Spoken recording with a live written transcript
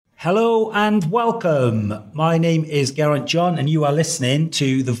Hello and welcome. My name is Geraint John and you are listening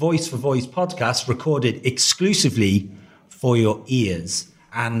to the Voice for Voice podcast recorded exclusively for your ears.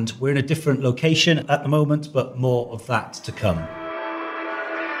 And we're in a different location at the moment, but more of that to come.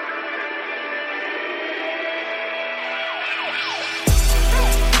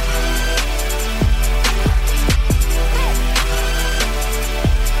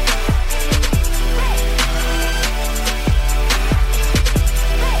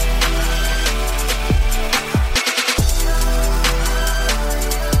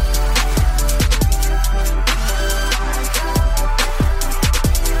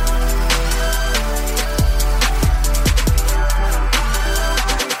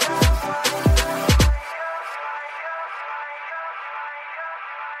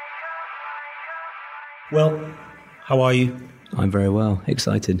 Well, how are you? I'm very well.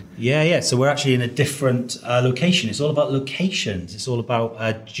 Excited. Yeah. So we're actually in a different location. It's all about locations. It's all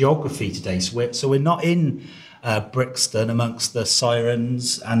about geography today. So we're not in Brixton amongst the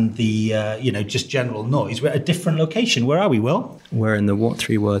sirens and the, just general noise. We're at a different location. Where are we, Will? We're in the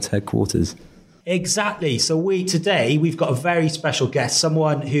What3Words headquarters. Exactly. So we've got a very special guest,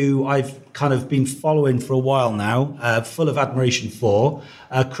 someone who I've kind of been following for a while now, full of admiration for,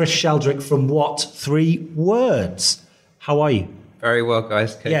 Chris Sheldrick from What3Words. How are you? Very well,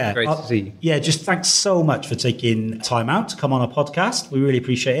 guys. Okay, great to see you. Yeah, just thanks so much for taking time out to come on our podcast. We really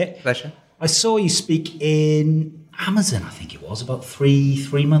appreciate it. Pleasure. I saw you speak in Amazon, I think it was, about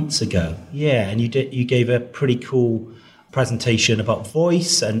three months ago. Yeah, and you gave a pretty cool presentation about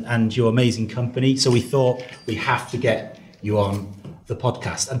voice and your amazing company. So we thought we have to get you on the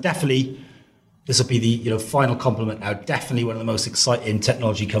podcast. And definitely, this will be the final compliment now, definitely one of the most exciting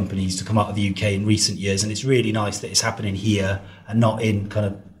technology companies to come out of the UK in recent years. And it's really nice that it's happening here and not in kind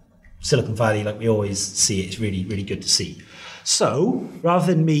of Silicon Valley like we always see it. It's really, really good to see. So rather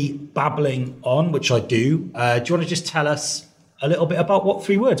than me babbling on, which I do you want to just tell us a little bit about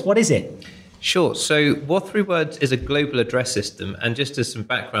What3Words? What is it? Sure. So What3Words is a global address system. And just as some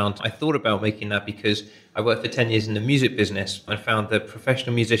background, I thought about making that because I worked for 10 years in the music business and found that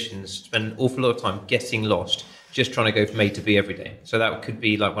professional musicians spend an awful lot of time getting lost, just trying to go from A to B every day. So that could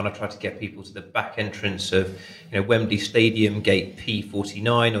be like when I try to get people to the back entrance of Wembley Stadium, gate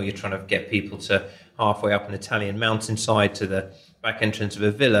P49, or you're trying to get people to halfway up an Italian mountainside to the back entrance of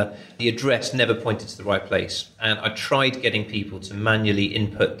a villa. The address never pointed to the right place. And I tried getting people to manually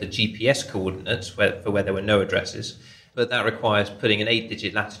input the GPS coordinates for where there were no addresses. But that requires putting an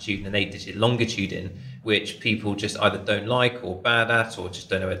 8-digit latitude and an 8-digit longitude in, which people just either don't like or bad at, or just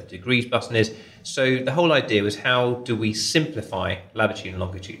don't know where the degrees button is. So the whole idea was, how do we simplify latitude and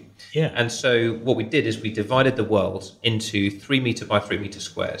longitude? Yeah. And so what we did is we divided the world into 3 meter by 3 meter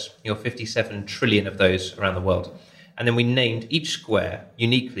squares. 57 trillion of those around the world. And then we named each square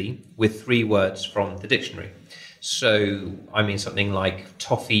uniquely with 3 words from the dictionary. So, I mean, something like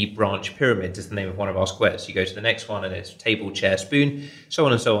toffee branch pyramid is the name of one of our squares. You go to the next one and it's table, chair, spoon, so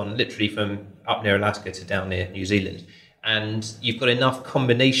on, literally from up near Alaska to down near New Zealand. And you've got enough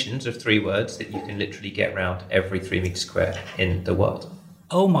combinations of 3 words that you can literally get around every 3 meter square in the world.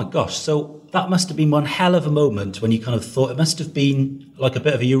 Oh my gosh. So that must have been one hell of a moment when you kind of thought, it must have been like a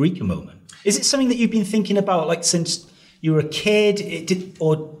bit of a eureka moment. Is it something that you've been thinking about like since you were a kid?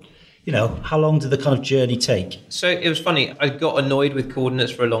 How long did the kind of journey take? So it was funny. I got annoyed with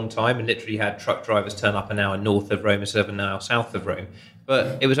coordinates for a long time and literally had truck drivers turn up an hour north of Rome instead of an hour south of Rome.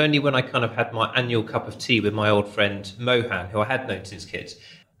 But it was only when I kind of had my annual cup of tea with my old friend Mohan, who I had known since kids.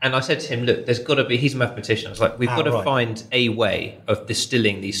 And I said to him, look, there's got to be, he's a mathematician. I was like, we've got to find a way of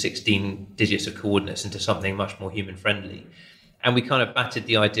distilling these 16 digits of coordinates into something much more human friendly. And we kind of batted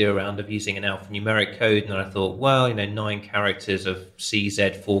the idea around of using an alphanumeric code. And I thought, 9 characters of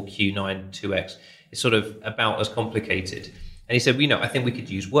CZ4Q9 2X is sort of about as complicated. And he said, I think we could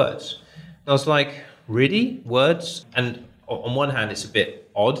use words. And I was like, really? Words? And on one hand, it's a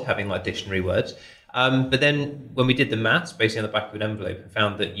bit odd having like dictionary words. But then when we did the maths, basically on the back of an envelope, and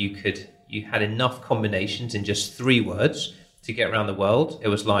found that you had enough combinations in just 3 words to get around the world, it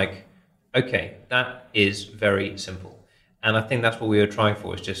was like, okay, that is very simple. And I think that's what we were trying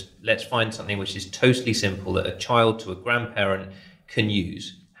for, is just let's find something which is totally simple that a child to a grandparent can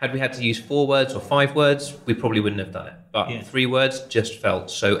use. Had we had to use 4 words or 5 words, we probably wouldn't have done it. But 3 words just felt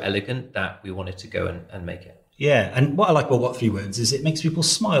so elegant that we wanted to go and make it. Yeah, and what I like about What3Words is it makes people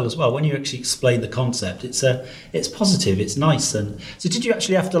smile as well. When you actually explain the concept, it's positive, it's nice. And so did you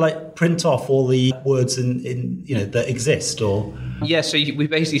actually have to like print off all the words in that exist, or? Yeah, so we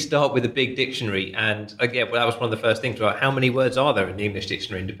basically start with a big dictionary, and again, that was one of the first things, right? How many words are there in the English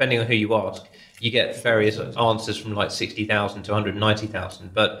dictionary? And depending on who you ask, you get various answers from like 60,000 to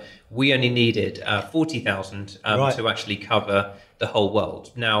 190,000, but we only needed 40,000 Right. to actually cover the whole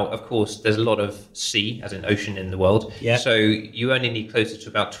world. Now, of course, there's a lot of sea, as in ocean, in the world. Yeah. So you only need closer to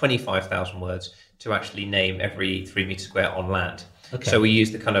about 25,000 words to actually name every 3 meter square on land. Okay. So we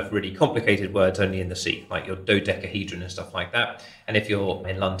use the kind of really complicated words only in the sea, like your dodecahedron and stuff like that. And if you're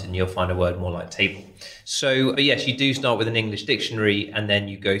in London, you'll find a word more like table. So yes, you do start with an English dictionary, and then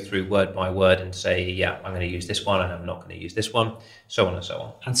you go through word by word and say, yeah, I'm going to use this one and I'm not going to use this one, so on and so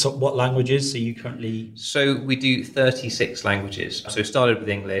on. And so what languages are you currently... So we do 36 languages. So started with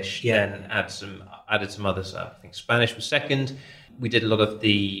English, Yeah. then added some others. I think Spanish was second. We did a lot of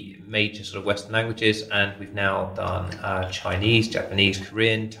the major sort of Western languages, and we've now done Chinese, Japanese,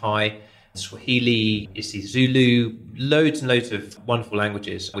 Korean, Thai, Swahili, Zulu, loads and loads of wonderful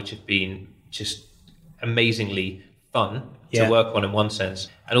languages, which have been just amazingly fun Yeah. to work on in one sense,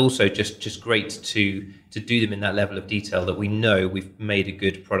 and also just great to do them in that level of detail that we know we've made a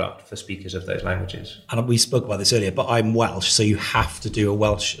good product for speakers of those languages. And we spoke about this earlier, but I'm Welsh, so you have to do a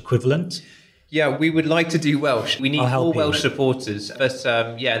Welsh equivalent. Yeah, we would like to do Welsh. We need I'll help more you. Welsh supporters, but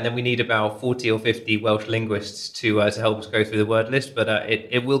and then we need about 40 or 50 Welsh linguists to help us go through the word list, but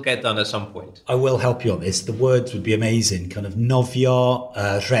it will get done at some point. I will help you on this. The words would be amazing. Kind of nofio,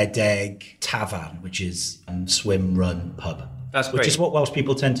 rhedeg, tafarn, which is swim, run, pub. That's Which great. is what Welsh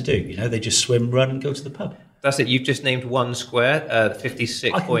people tend to do. You know, they just swim, run, and go to the pub. That's it. You've just named one square,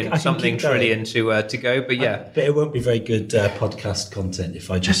 56 I can point something keep going. trillion to go, but yeah. But it won't be very good podcast content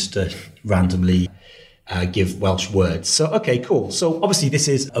if I just randomly give Welsh words. So, okay, cool. So obviously this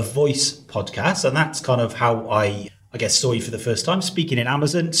is a voice podcast, and that's kind of how I guess, saw you for the first time, speaking in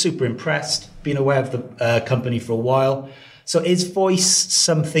Amazon. Super impressed, been aware of the company for a while. So is voice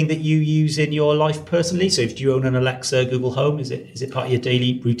something that you use in your life personally? So do you own an Alexa, Google Home? Is it part of your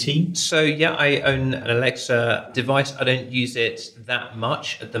daily routine? So yeah, I own an Alexa device. I don't use it that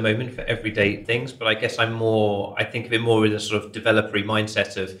much at the moment for everyday things, but I guess I think of it more in a sort of developer-y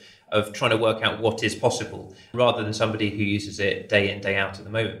mindset of trying to work out what is possible rather than somebody who uses it day in, day out at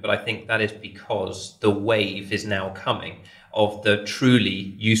the moment. But I think that is because the wave is now coming of the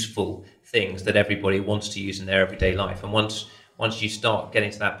truly useful things that everybody wants to use in their everyday life. And once you start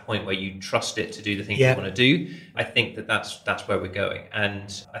getting to that point where you trust it to do the things you want to do, I think that's where we're going.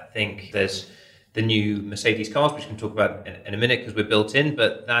 And I think there's the new Mercedes cars, which we can talk about in a minute because we're built in,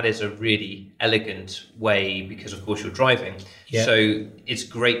 but that is a really elegant way because, of course, you're driving. Yeah. So it's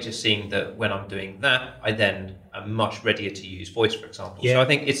great just seeing that when I'm doing that, I then am much readier to use voice, for example. Yeah. So I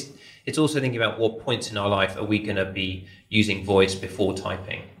think it's also thinking about what points in our life are we going to be using voice before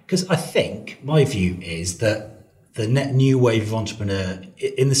typing. Because I think my view is that the new wave of entrepreneur,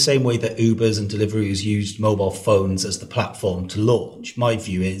 in the same way that Ubers and Deliveroo's used mobile phones as the platform to launch, my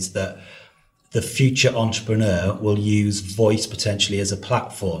view is that the future entrepreneur will use voice potentially as a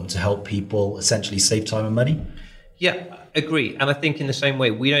platform to help people essentially save time and money. Yeah, agree. And I think in the same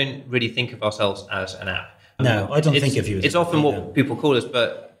way, we don't really think of ourselves as an app. No, I don't think of you as it's an often app, what people call us,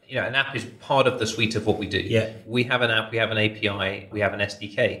 but an app is part of the suite of what we do. Yeah. We have an app, we have an API, we have an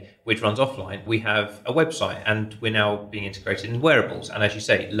SDK, which runs offline. We have a website, and we're now being integrated in wearables. And as you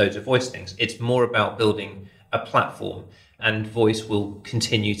say, loads of voice things. It's more about building a platform, and voice will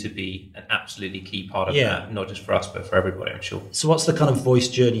continue to be an absolutely key part of that, not just for us, but for everybody, I'm sure. So what's the kind of voice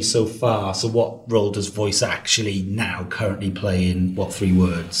journey so far? So what role does voice actually now currently play in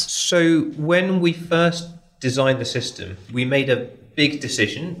What3Words? So when we first designed the system, we made a big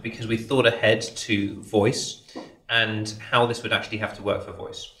decision because we thought ahead to voice and how this would actually have to work for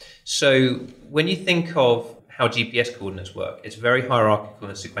voice. So when you think of how GPS coordinates work, it's very hierarchical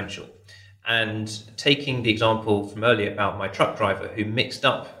and sequential. And taking the example from earlier about my truck driver who mixed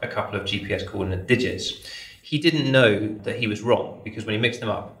up a couple of GPS coordinate digits, he didn't know that he was wrong because when he mixed them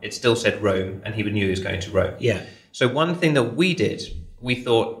up, it still said Rome and he knew he was going to Rome. Yeah. So one thing that we did, we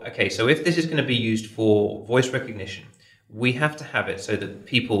thought, okay, so if this is going to be used for voice recognition, we have to have it so that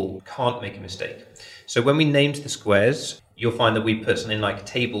people can't make a mistake. So when we named the squares, you'll find that we put something like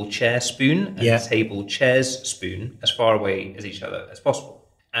table, chair, spoon, and table, chairs, spoon as far away as each other as possible,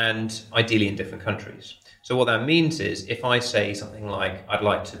 and ideally in different countries. So what that means is if I say something like, I'd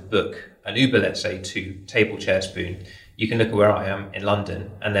like to book an Uber, let's say, to table, chair, spoon, you can look at where I am in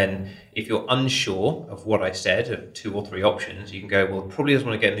London, and then if you're unsure of what I said, of 2 or 3 options, you can go, well, probably doesn't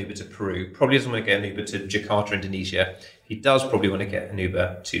want to get an Uber to Peru, probably doesn't want to get an Uber to Jakarta, Indonesia. He does probably want to get an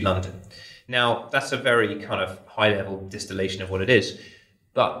Uber to London. Now, that's a very kind of high-level distillation of what it is,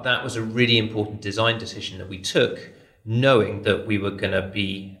 but that was a really important design decision that we took, knowing that we were going to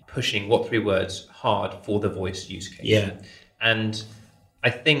be pushing What3Words hard for the voice use case. Yeah. And I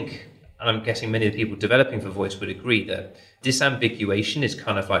think and I'm guessing many of the people developing for voice would agree, that disambiguation is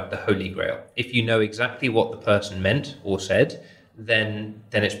kind of like the holy grail. If you know exactly what the person meant or said, then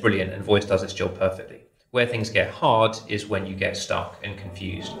it's brilliant and voice does its job perfectly. Where things get hard is when you get stuck and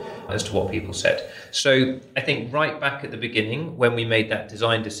confused as to what people said. So I think right back at the beginning, when we made that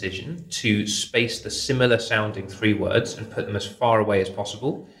design decision to space the similar sounding 3 words and put them as far away as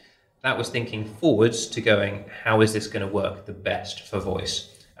possible, that was thinking forwards to going, how is this going to work the best for voice?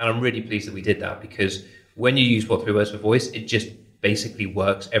 And I'm really pleased that we did that, because when you use What3Words for voice, it just basically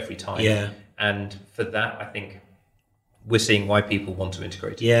works every time. Yeah. And for that, I think we're seeing why people want to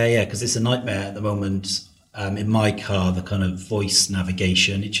integrate it. Yeah, because it's a nightmare at the moment. In my car, the kind of voice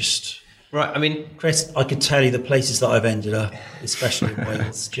navigation, it just... Right, I mean... Chris, I could tell you the places that I've ended up, especially in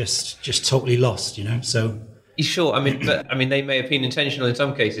Wales, just totally lost, so... Sure, they may have been intentional in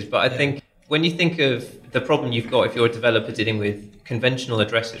some cases, but I think when you think of the problem you've got if you're a developer dealing with conventional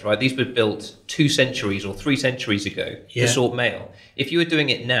addresses, right? These were built 2 centuries or 3 centuries ago to sort mail. If you were doing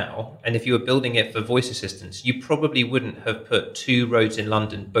it now, and if you were building it for voice assistants, you probably wouldn't have put 2 roads in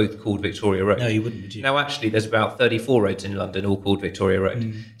London, both called Victoria Road. No, you wouldn't, would you? Now, actually, there's about 34 roads in London, all called Victoria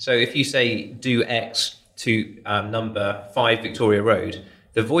Road. So if you say do X to number 5 Victoria Road,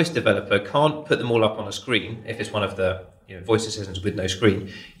 the voice developer can't put them all up on a screen if it's one of the voice assistants with no screen.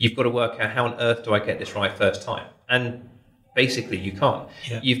 You've got to work out, how on earth do I get this right first time? And basically you can't.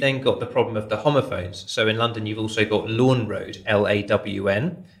 Yeah. You've then got the problem of the homophones. So in London, you've also got Lawn Road,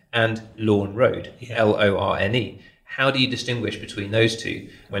 Lawn, and Lawn Road, Lorne. How do you distinguish between those two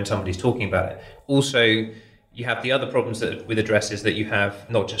when somebody's talking about it? Also, you have the other problems with addresses that you have,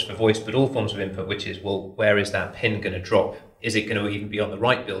 not just for voice, but all forms of input, which is, well, where is that pin going to drop? Is it going to even be on the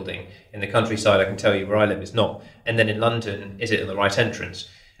right building? In the countryside, I can tell you where I live, it's not. And then in London, is it in the right entrance?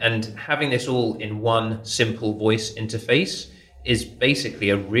 And having this all in one simple voice interface is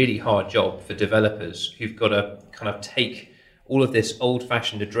basically a really hard job for developers who've got to kind of take all of this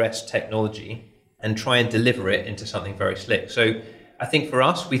old-fashioned address technology and try and deliver it into something very slick. So I think for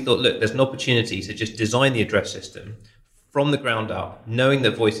us, we thought, look, there's an opportunity to just design the address system from the ground up, knowing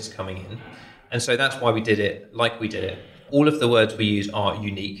that voice is coming in. And so that's why we did it like we did it. All of the words we use are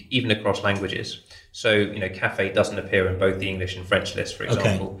unique, even across languages. So, cafe doesn't appear in both the English and French lists, for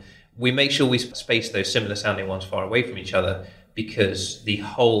example. Okay. We make sure we space those similar sounding ones far away from each other, because the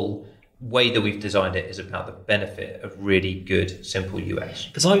whole way that we've designed it is about the benefit of really good, simple UX.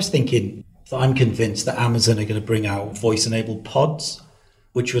 Because I was thinking that I'm convinced that Amazon are going to bring out voice-enabled pods,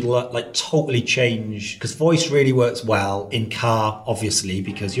 which would totally change, because voice really works well in car, obviously,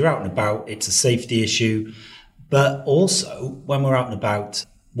 because you're out and about, it's a safety issue. But also, when we're out and about,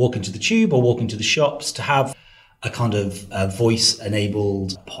 walking to the tube or walking to the shops, to have a kind of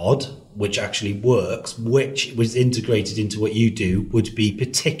voice-enabled pod, which actually works, which was integrated into what you do, would be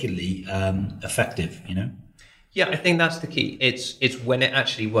particularly effective, Yeah, I think that's the key. It's when it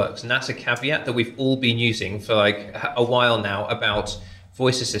actually works. And that's a caveat that we've all been using for a while now about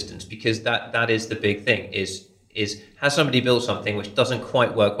voice assistants, because that is the big thing, is has somebody built something which doesn't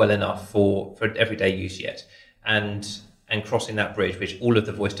quite work well enough for everyday use yet? And crossing that bridge, which all of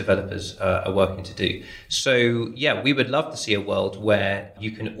the voice developers are working to do. So, we would love to see a world where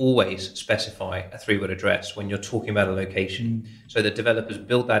you can always specify a 3-word address when you're talking about a location, so that developers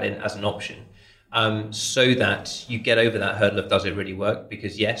build that in as an option, so that you get over that hurdle of, does it really work?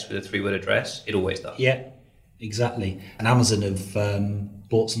 Because yes, with a 3-word address, it always does. Yeah, exactly. And Amazon have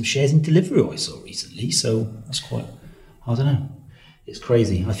bought some shares in Deliveroo, I saw recently, so that's quite, I don't know. It's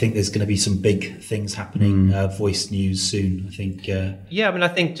crazy. I think there's going to be some big things happening, voice news soon, I think. I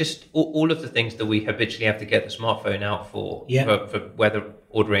think just all of the things that we habitually have to get the smartphone out for whether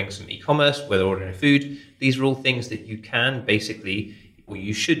ordering some e-commerce, whether ordering food, these are all things that you can basically, or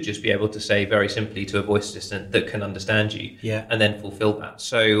you should just be able to say very simply to a voice assistant that can understand you, and then fulfill that.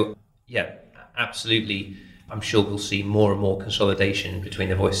 So, absolutely. I'm sure we'll see more and more consolidation between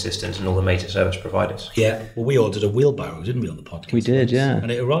the voice assistants and all the major service providers. Yeah, well, we ordered a wheelbarrow, didn't we, on the podcast? We did, yeah. And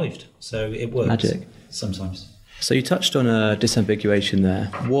it arrived, so it works. Magic. Sometimes. So you touched on disambiguation there.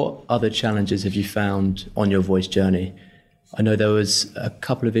 What other challenges have you found on your voice journey? I know there was a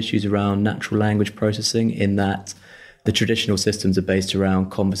couple of issues around natural language processing, in that the traditional systems are based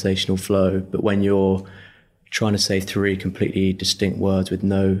around conversational flow, but when you're trying to say 3 completely distinct words with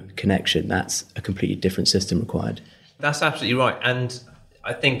no connection, that's a completely different system required. That's absolutely right. And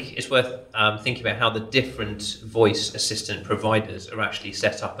I think it's worth thinking about how the different voice assistant providers are actually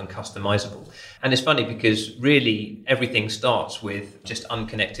set up and customizable. And it's funny because really everything starts with just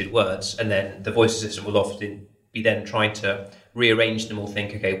unconnected words, and then the voice assistant will often be then trying to rearrange them or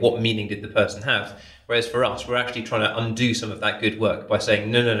think, okay, what meaning did the person have? Whereas for us, we're actually trying to undo some of that good work by saying,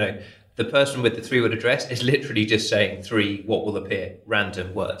 no. The person with the 3-word address is literally just saying 3 what will appear,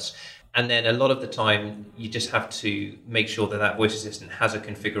 random words. And then a lot of the time, you just have to make sure that that voice assistant has a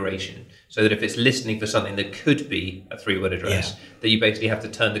configuration so that if it's listening for something that could be a 3-word address, that you basically have to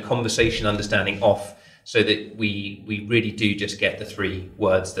turn the conversation understanding off so that we really do just get the 3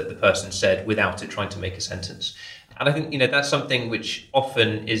 words that the person said without it trying to make a sentence. And I think, that's something which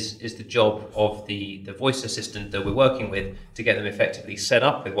often is the job of the voice assistant that we're working with to get them effectively set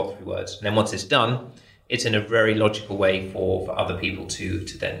up with What3Words. And then once it's done, it's in a very logical way for other people to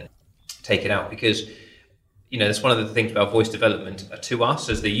then take it out, because that's one of the things about voice development. To us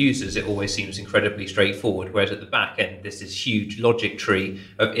as the users, it always seems incredibly straightforward, whereas at the back end there's this huge logic tree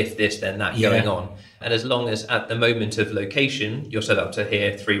of if this then that going on. And as long as at the moment of location you're set up to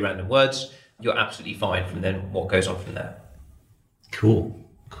hear 3 random words, you're absolutely fine from then what goes on from there. Cool.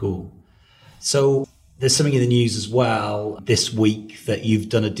 So there's something in the news as well this week that you've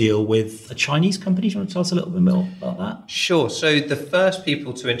done a deal with a Chinese company. Do you want to tell us a little bit more about that? Sure. So the first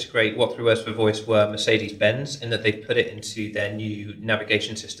people to integrate What3Words for voice were Mercedes-Benz, in that they put it into their new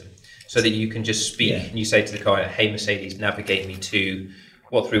navigation system so that you can just speak and you say to the car, hey, Mercedes, navigate me to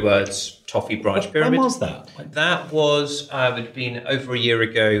What3Words, Toffee Branch Pyramid. When was that? That was, it had been over a year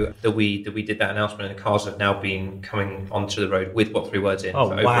ago that we did that announcement, and the cars have now been coming onto the road with What3Words in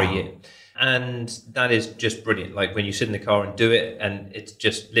for over a year. And that is just brilliant. Like when you sit in the car and do it, and it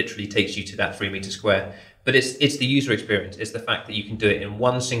just literally takes you to that 3 meter square. But it's the user experience. It's the fact that you can do it in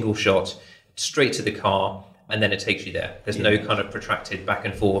one single shot, straight to the car, and then it takes you there. There's no kind of protracted back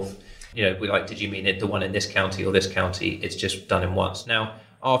and forth. We like, did you mean it the one in this county or this county? It's just done in once. Now,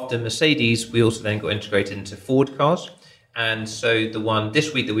 after Mercedes, we also then got integrated into Ford cars. And so the one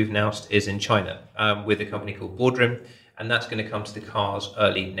this week that we've announced is in China with a company called Boardroom. And that's going to come to the cars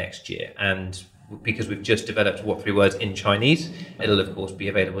early next year. And because we've just developed What3Words in Chinese, it'll of course be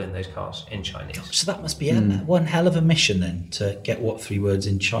available in those cars in Chinese. So that must be one hell of a mission then, to get What3Words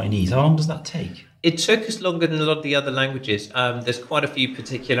in Chinese. How long does that take? It took us longer than a lot of the other languages. There's quite a few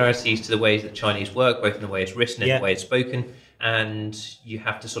particularities to the ways that Chinese work, both in the way it's written and the way it's spoken. And you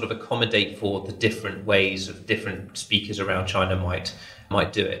have to sort of accommodate for the different ways of different speakers around China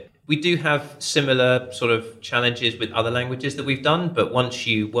might do it. We do have similar sort of challenges with other languages that we've done, but once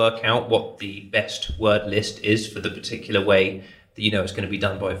you work out what the best word list is for the particular way that it's going to be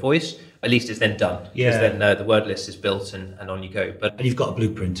done by voice, at least it's then done. Because then the word list is built and on you go. And you've got a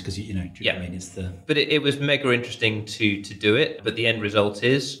blueprint because, do you know what I mean? It's the... But it was mega interesting to do it, but the end result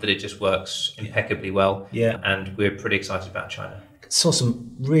is that it just works impeccably well. Yeah. And we're pretty excited about China. Saw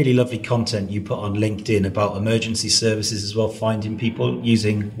some really lovely content you put on LinkedIn about emergency services as well, finding people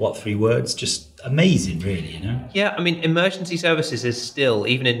using What3Words. Just amazing, really, Yeah, I mean, emergency services is still,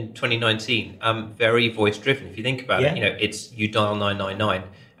 even in 2019, very voice driven. If you think about it, it's you dial 999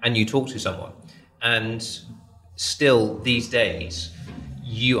 and you talk to someone. And still these days,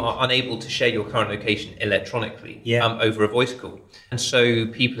 you are unable to share your current location electronically over a voice call. And so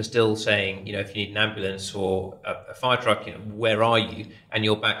people are still saying, if you need an ambulance or a fire truck, where are you? And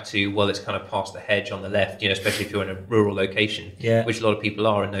you're back to, well, it's kind of past the hedge on the left, especially if you're in a rural location, which a lot of people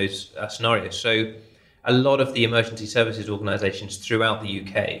are in those scenarios. So a lot of the emergency services organisations throughout the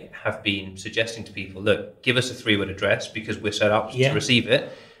UK have been suggesting to people, look, give us a 3-word address because we're set up to receive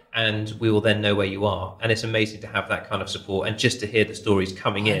it. And we will then know where you are. And it's amazing to have that kind of support and just to hear the stories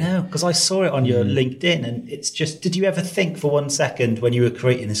coming in. I know, because I saw it on your LinkedIn, and it's just, did you ever think for 1 second when you were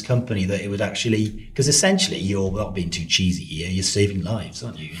creating this company that it would actually, because essentially you're not being too cheesy here, you're saving lives,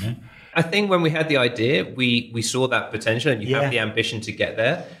 aren't you, I think when we had the idea, we saw that potential, and you have the ambition to get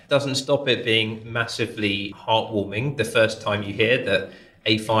there. Doesn't stop it being massively heartwarming the first time you hear that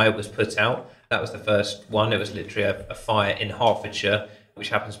a fire was put out. That was the first one. It was literally a fire in Hertfordshire, which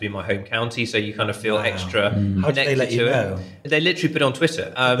happens to be my home county, so you kind of feel extra connected. How did they let you know? They literally put it on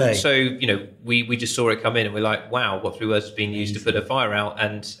Twitter. So, we just saw it come in and we're like, wow, What3Words is being used to put a fire out,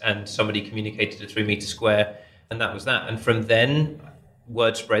 and somebody communicated a 3 meter square, and that was that. And from then,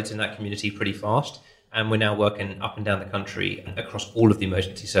 word spreads in that community pretty fast, and we're now working up and down the country across all of the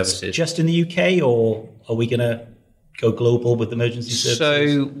emergency services. Just in the UK, or are we going to go global with emergency services?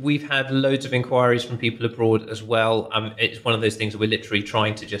 So we've had loads of inquiries from people abroad as well. It's one of those things that we're literally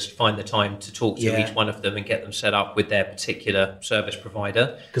trying to just find the time to talk to each one of them and get them set up with their particular service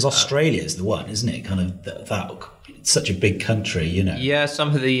provider. Because Australia is the one, isn't it? Kind of that it's such a big country, Yeah,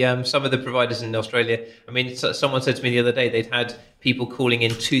 some of the providers in Australia. I mean, someone said to me the other day they'd had people calling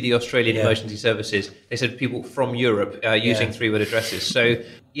in to the Australian emergency services. They said people from Europe using 3-word addresses. So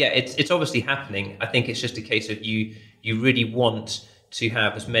yeah, it's obviously happening. I think it's just a case of you really want to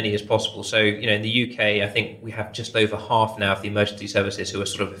have as many as possible. So, in the UK, I think we have just over half now of the emergency services who are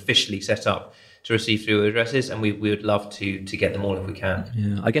sort of officially set up to receive 3-word addresses, and we would love to get them all if we can.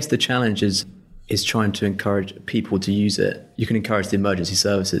 Yeah, I guess the challenge is trying to encourage people to use it. You can encourage the emergency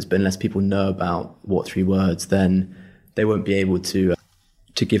services, but unless people know about what 3 words, then they won't be able to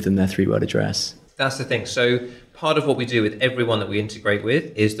give them their 3-word address. That's the thing. So part of what we do with everyone that we integrate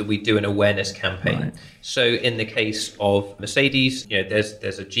with is that we do an awareness campaign. Right. So in the case of Mercedes,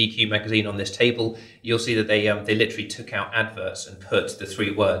 there's a GQ magazine on this table. You'll see that they literally took out adverts and put the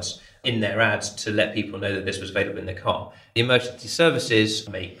 3 words in their ads to let people know that this was available in the car. The emergency services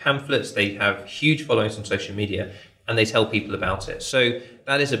make pamphlets. They have huge followings on social media, and they tell people about it. So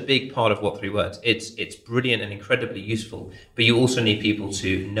that is a big part of What3Words. It's brilliant and incredibly useful, but you also need people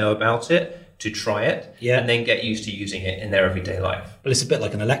to know about it, to try it, and then get used to using it in their everyday life. Well, it's a bit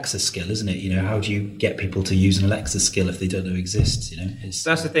like an Alexa skill, isn't it? How do you get people to use an Alexa skill if they don't know it exists?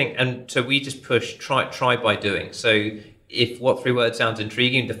 That's the thing. And so we just push try by doing. So if What3Words sounds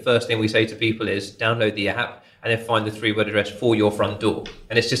intriguing, the first thing we say to people is download the app and then find the 3-word address for your front door.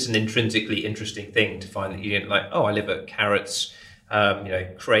 And it's just an intrinsically interesting thing to find that you didn't I live at carrots,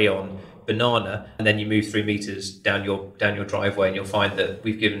 crayon, banana, and then you move 3 meters down your driveway and you'll find that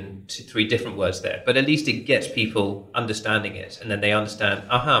we've given 3 different words there. But at least it gets people understanding it, and then they understand,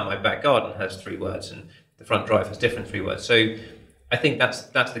 my back garden has 3 words and the front drive has different 3 words. So I think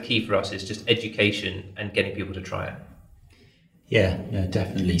that's the key for us, is just education and getting people to try it. Yeah,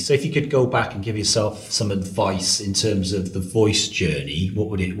 definitely. So if you could go back and give yourself some advice in terms of the voice journey, what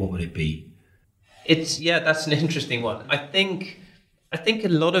would it be? That's an interesting one. I think a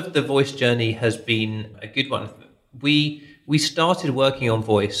lot of the voice journey has been a good one. We started working on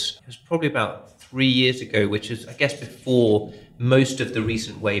voice, it was probably about 3 years ago, which is, I guess, before most of the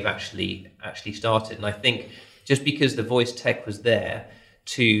recent wave actually started. And I think just because the voice tech was there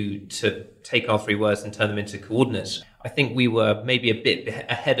to take our 3 words and turn them into coordinates, I think we were maybe a bit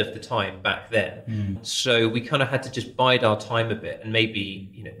ahead of the time back then. So we kind of had to just bide our time a bit, and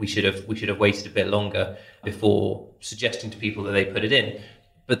maybe we should have waited a bit longer before suggesting to people that they put it in.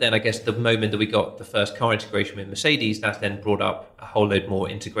 But then I guess the moment that we got the first car integration with Mercedes, that's then brought up a whole load more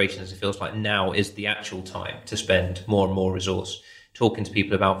integrations. It feels like now is the actual time to spend more and more resource talking to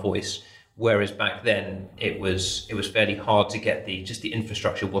people about voice. Whereas back then it was fairly hard to get the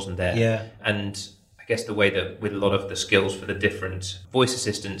infrastructure wasn't there. Yeah. And I guess the way that with a lot of the skills for the different voice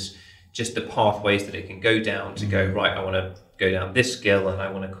assistants, just the pathways that it can go down to go, right, I want to go down this skill and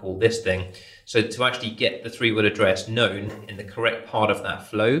I want to call this thing. So to actually get the 3-word address known in the correct part of that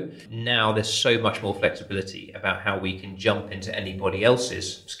flow, now there's so much more flexibility about how we can jump into anybody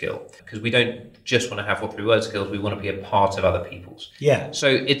else's skill. Because we don't just want to have What3Words skills, we want to be a part of other people's. Yeah. So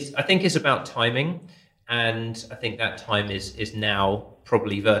I think it's about timing. And I think that time is now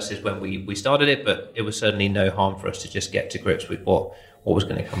probably versus when we started it, but it was certainly no harm for us to just get to grips with what was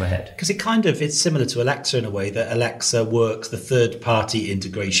going to come ahead. Because it's similar to Alexa in a way that Alexa works, the third-party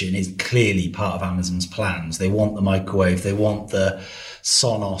integration is clearly part of Amazon's plans. They want the microwave, they want the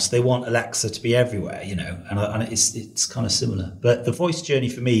Sonos, they want Alexa to be everywhere, and it's kind of similar. But the voice journey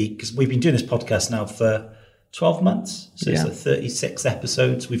for me, because we've been doing this podcast now for 12 months, so it's 36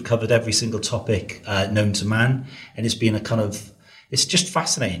 episodes. We've covered every single topic known to man, and it's been it's just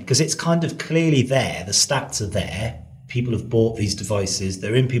fascinating because it's kind of clearly there. The stats are there. People have bought these devices.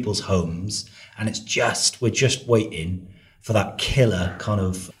 They're in people's homes, and we're just waiting for that killer kind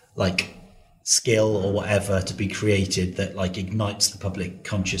of skill or whatever to be created that ignites the public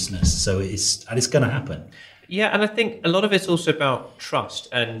consciousness. So it's going to happen. Yeah, and I think a lot of it's also about trust,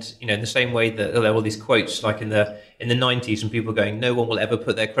 and in the same way that there are all these quotes like in the 90s, and people going, "No one will ever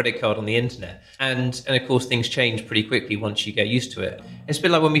put their credit card on the internet," and of course things change pretty quickly once you get used to it. It's a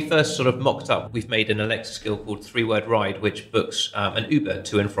bit like when we first sort of mocked up. We've made an Alexa skill called 3-word ride, which books an Uber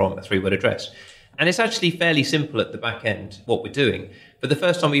to and from a 3-word address, and it's actually fairly simple at the back end what we're doing. But the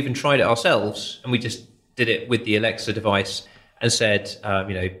first time we even tried it ourselves, and we just did it with the Alexa device and said,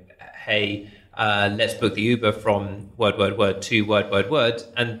 "Hey." Let's book the Uber from word to word,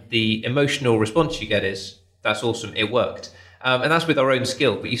 and the emotional response you get is, that's awesome, it worked. And that's with our own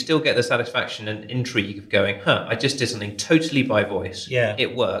skill, but you still get the satisfaction and intrigue of going, I just did something totally by voice. Yeah.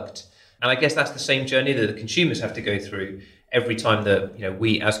 It worked. And I guess that's the same journey that the consumers have to go through every time that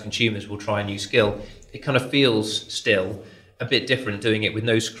we as consumers will try a new skill. It kind of feels still a bit different doing it with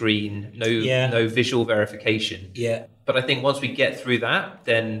no screen, no visual verification. Yeah. But I think once we get through that,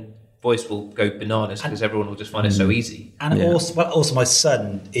 then voice will go bananas because everyone will just find it so easy. And also my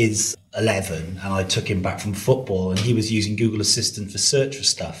son is 11 and I took him back from football and he was using Google Assistant for search for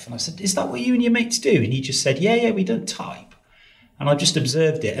stuff. And I said, "Is that what you and your mates do?" And he just said, yeah, we don't type. And I just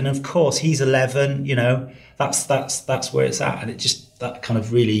observed it. And of course, he's 11, you know, that's where it's at. And it just, that kind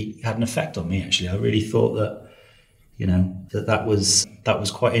of really had an effect on me, actually. I really thought that, you know, that was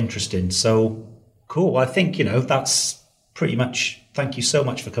quite interesting. So cool. I think, you know, that's pretty much, thank you so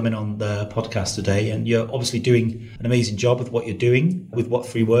much for coming on the podcast today. And you're obviously doing an amazing job with what you're doing with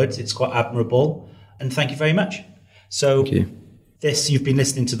What3Words. It's quite admirable. And thank you very much. So Thank you. you've been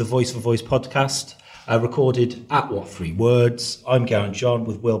listening to the Voice for Voice podcast, recorded at What3Words. I'm Garen John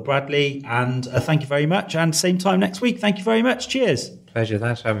with Will Bradley. And thank you very much. And same time next week. Thank you very much. Cheers. Pleasure.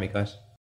 Thanks for having me, guys.